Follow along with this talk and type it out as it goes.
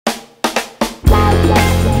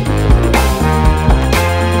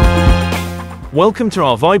Welcome to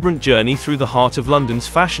our vibrant journey through the heart of London's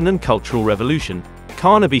fashion and cultural revolution,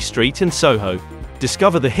 Carnaby Street and Soho.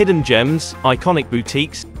 Discover the hidden gems, iconic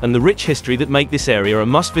boutiques, and the rich history that make this area a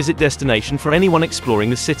must-visit destination for anyone exploring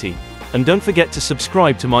the city. And don't forget to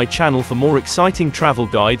subscribe to my channel for more exciting travel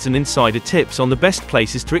guides and insider tips on the best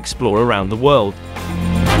places to explore around the world.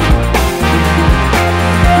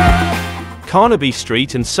 Carnaby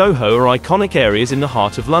Street and Soho are iconic areas in the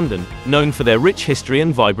heart of London, known for their rich history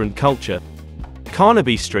and vibrant culture.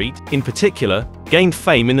 Carnaby Street, in particular, gained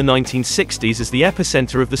fame in the 1960s as the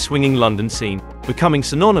epicenter of the swinging London scene, becoming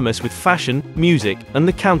synonymous with fashion, music, and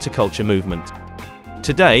the counterculture movement.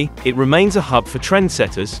 Today, it remains a hub for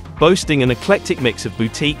trendsetters, boasting an eclectic mix of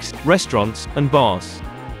boutiques, restaurants, and bars.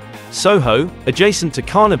 Soho, adjacent to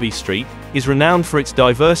Carnaby Street, is renowned for its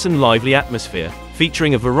diverse and lively atmosphere,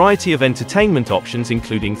 featuring a variety of entertainment options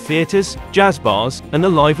including theaters, jazz bars, and a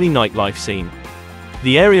lively nightlife scene.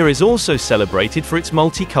 The area is also celebrated for its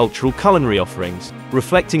multicultural culinary offerings,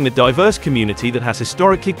 reflecting the diverse community that has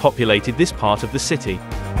historically populated this part of the city.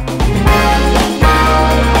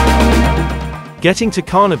 Getting to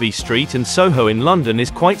Carnaby Street and Soho in London is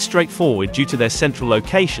quite straightforward due to their central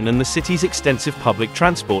location and the city's extensive public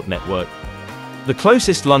transport network. The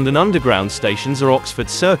closest London Underground stations are Oxford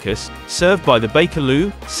Circus, served by the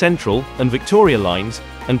Bakerloo, Central, and Victoria lines,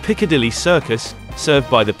 and Piccadilly Circus, served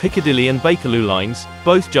by the Piccadilly and Bakerloo lines,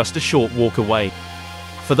 both just a short walk away.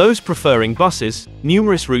 For those preferring buses,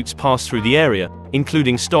 numerous routes pass through the area,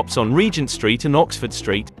 including stops on Regent Street and Oxford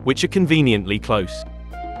Street, which are conveniently close.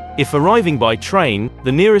 If arriving by train,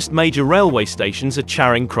 the nearest major railway stations are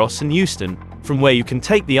Charing Cross and Euston, from where you can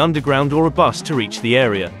take the Underground or a bus to reach the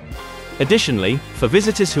area. Additionally, for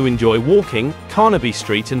visitors who enjoy walking, Carnaby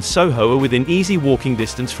Street and Soho are within easy walking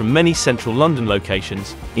distance from many central London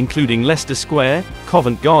locations, including Leicester Square,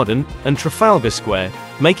 Covent Garden, and Trafalgar Square,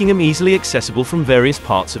 making them easily accessible from various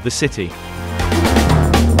parts of the city.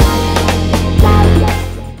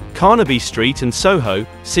 Carnaby Street and Soho,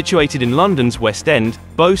 situated in London's West End,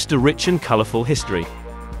 boast a rich and colourful history.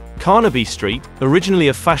 Carnaby Street, originally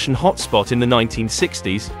a fashion hotspot in the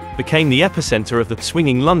 1960s, became the epicenter of the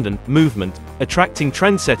swinging London movement, attracting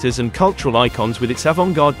trendsetters and cultural icons with its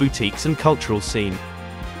avant-garde boutiques and cultural scene.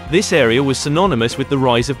 This area was synonymous with the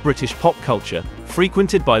rise of British pop culture,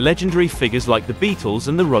 frequented by legendary figures like the Beatles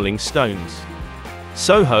and the Rolling Stones.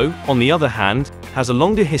 Soho, on the other hand, has a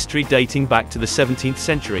longer history dating back to the 17th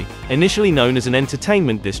century, initially known as an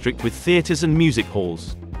entertainment district with theatres and music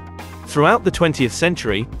halls. Throughout the 20th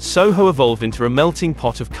century, Soho evolved into a melting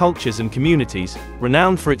pot of cultures and communities,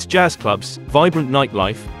 renowned for its jazz clubs, vibrant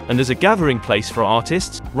nightlife, and as a gathering place for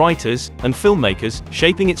artists, writers, and filmmakers,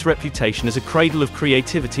 shaping its reputation as a cradle of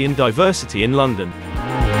creativity and diversity in London.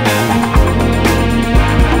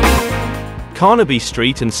 Carnaby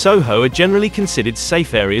Street and Soho are generally considered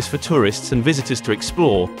safe areas for tourists and visitors to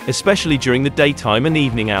explore, especially during the daytime and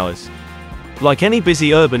evening hours. Like any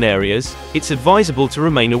busy urban areas, it's advisable to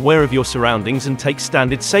remain aware of your surroundings and take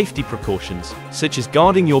standard safety precautions, such as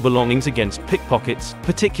guarding your belongings against pickpockets,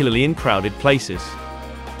 particularly in crowded places.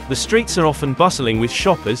 The streets are often bustling with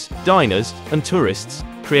shoppers, diners, and tourists,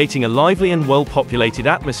 creating a lively and well-populated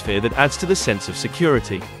atmosphere that adds to the sense of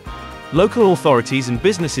security. Local authorities and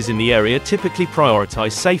businesses in the area typically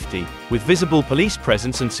prioritize safety, with visible police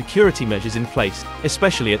presence and security measures in place,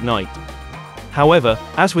 especially at night. However,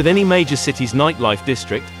 as with any major city's nightlife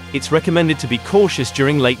district, it's recommended to be cautious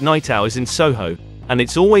during late night hours in Soho, and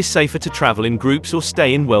it's always safer to travel in groups or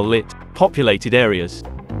stay in well-lit, populated areas.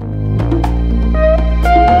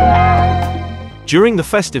 During the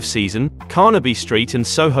festive season, Carnaby Street and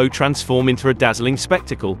Soho transform into a dazzling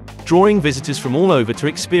spectacle, drawing visitors from all over to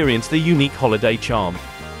experience the unique holiday charm.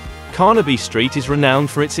 Carnaby Street is renowned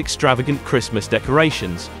for its extravagant Christmas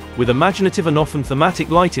decorations, with imaginative and often thematic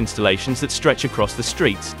light installations that stretch across the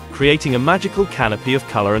streets, creating a magical canopy of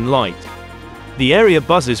color and light. The area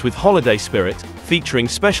buzzes with holiday spirit, featuring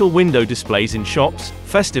special window displays in shops,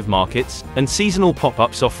 festive markets, and seasonal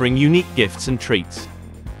pop-ups offering unique gifts and treats.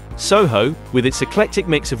 Soho, with its eclectic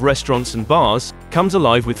mix of restaurants and bars, comes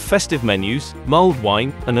alive with festive menus, mulled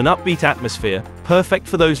wine, and an upbeat atmosphere, perfect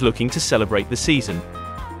for those looking to celebrate the season.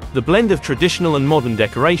 The blend of traditional and modern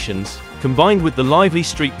decorations, combined with the lively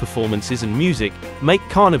street performances and music, make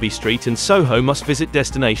Carnaby Street and Soho must-visit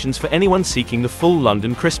destinations for anyone seeking the full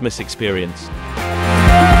London Christmas experience.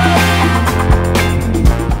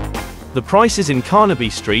 The prices in Carnaby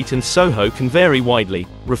Street and Soho can vary widely,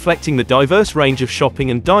 reflecting the diverse range of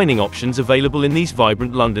shopping and dining options available in these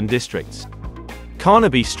vibrant London districts.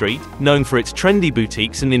 Carnaby Street, known for its trendy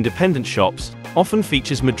boutiques and independent shops, often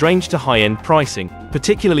features mid-range to high-end pricing,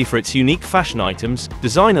 particularly for its unique fashion items,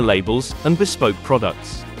 designer labels, and bespoke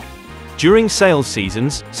products. During sales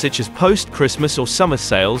seasons, such as post-Christmas or summer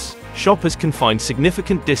sales, shoppers can find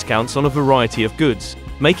significant discounts on a variety of goods,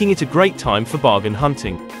 making it a great time for bargain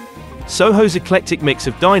hunting. Soho's eclectic mix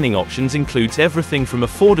of dining options includes everything from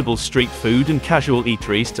affordable street food and casual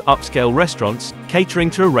eateries to upscale restaurants, catering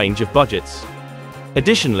to a range of budgets.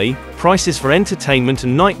 Additionally, prices for entertainment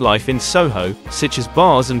and nightlife in Soho, such as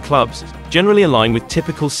bars and clubs, generally align with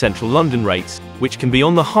typical central London rates, which can be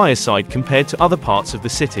on the higher side compared to other parts of the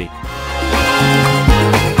city.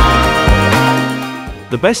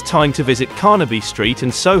 The best time to visit Carnaby Street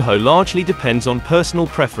and Soho largely depends on personal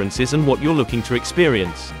preferences and what you're looking to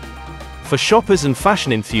experience. For shoppers and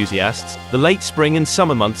fashion enthusiasts, the late spring and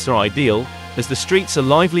summer months are ideal, as the streets are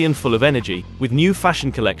lively and full of energy, with new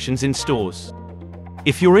fashion collections in stores.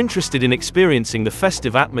 If you're interested in experiencing the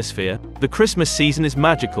festive atmosphere, the Christmas season is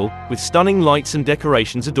magical, with stunning lights and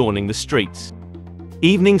decorations adorning the streets.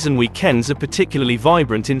 Evenings and weekends are particularly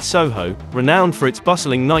vibrant in Soho, renowned for its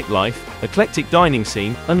bustling nightlife, eclectic dining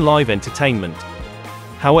scene, and live entertainment.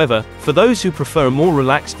 However, for those who prefer a more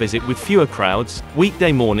relaxed visit with fewer crowds,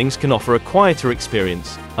 weekday mornings can offer a quieter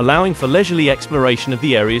experience, allowing for leisurely exploration of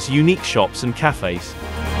the area's unique shops and cafes.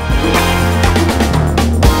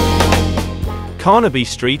 Carnaby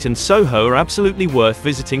Street and Soho are absolutely worth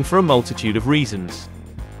visiting for a multitude of reasons.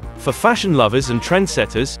 For fashion lovers and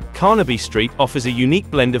trendsetters, Carnaby Street offers a unique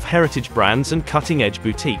blend of heritage brands and cutting-edge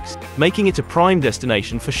boutiques, making it a prime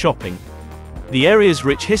destination for shopping. The area's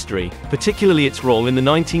rich history, particularly its role in the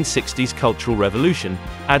 1960s Cultural Revolution,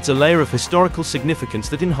 adds a layer of historical significance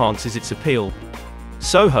that enhances its appeal.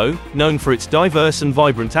 Soho, known for its diverse and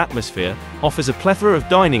vibrant atmosphere, offers a plethora of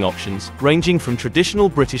dining options, ranging from traditional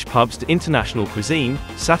British pubs to international cuisine,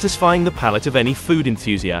 satisfying the palate of any food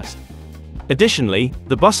enthusiast. Additionally,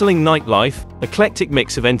 the bustling nightlife, eclectic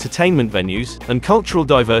mix of entertainment venues, and cultural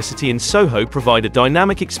diversity in Soho provide a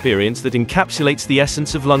dynamic experience that encapsulates the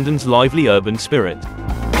essence of London's lively urban spirit.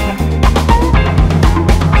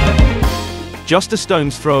 Just a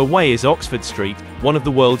stone's throw away is Oxford Street, one of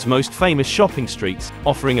the world's most famous shopping streets,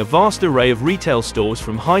 offering a vast array of retail stores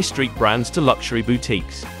from high street brands to luxury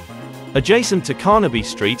boutiques. Adjacent to Carnaby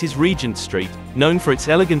Street is Regent Street, known for its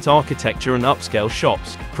elegant architecture and upscale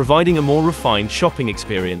shops, providing a more refined shopping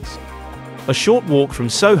experience. A short walk from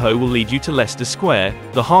Soho will lead you to Leicester Square,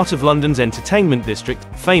 the heart of London's entertainment district,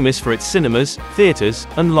 famous for its cinemas, theatres,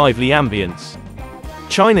 and lively ambience.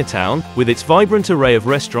 Chinatown, with its vibrant array of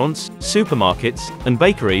restaurants, supermarkets, and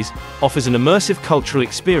bakeries, offers an immersive cultural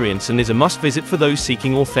experience and is a must-visit for those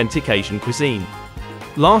seeking authentic Asian cuisine.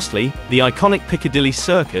 Lastly, the iconic Piccadilly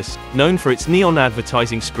Circus, known for its neon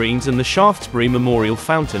advertising screens and the Shaftesbury Memorial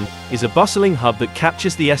Fountain, is a bustling hub that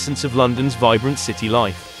captures the essence of London's vibrant city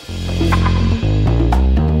life.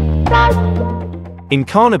 In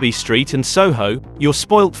Carnaby Street and Soho, you're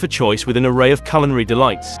spoilt for choice with an array of culinary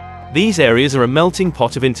delights. These areas are a melting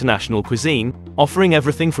pot of international cuisine, offering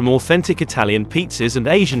everything from authentic Italian pizzas and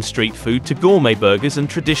Asian street food to gourmet burgers and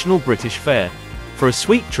traditional British fare. For a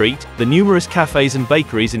sweet treat, the numerous cafes and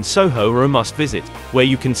bakeries in Soho are a must-visit, where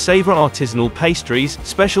you can savor artisanal pastries,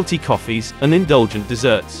 specialty coffees, and indulgent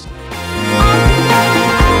desserts.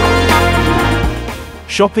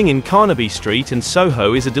 Shopping in Carnaby Street and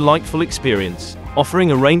Soho is a delightful experience,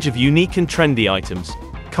 offering a range of unique and trendy items.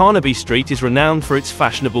 Carnaby Street is renowned for its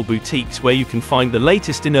fashionable boutiques where you can find the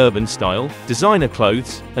latest in urban style, designer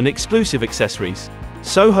clothes, and exclusive accessories.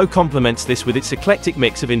 Soho complements this with its eclectic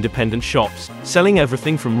mix of independent shops, selling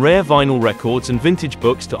everything from rare vinyl records and vintage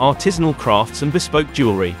books to artisanal crafts and bespoke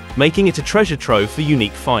jewelry, making it a treasure trove for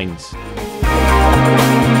unique finds.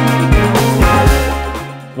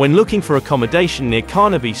 When looking for accommodation near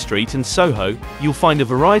Carnaby Street and Soho, you'll find a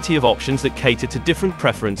variety of options that cater to different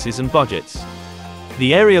preferences and budgets.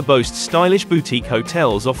 The area boasts stylish boutique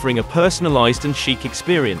hotels offering a personalized and chic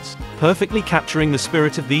experience, perfectly capturing the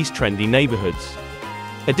spirit of these trendy neighborhoods.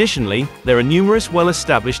 Additionally, there are numerous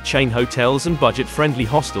well-established chain hotels and budget-friendly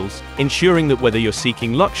hostels, ensuring that whether you're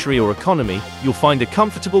seeking luxury or economy, you'll find a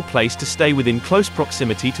comfortable place to stay within close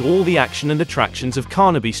proximity to all the action and attractions of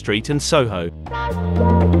Carnaby Street and Soho.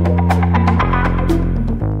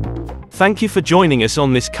 Thank you for joining us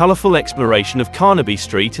on this colorful exploration of Carnaby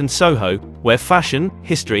Street and Soho, where fashion,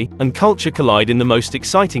 history, and culture collide in the most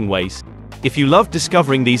exciting ways. If you loved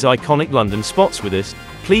discovering these iconic London spots with us,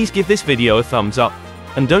 please give this video a thumbs up.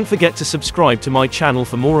 And don't forget to subscribe to my channel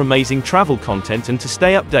for more amazing travel content and to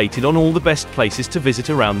stay updated on all the best places to visit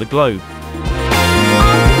around the globe.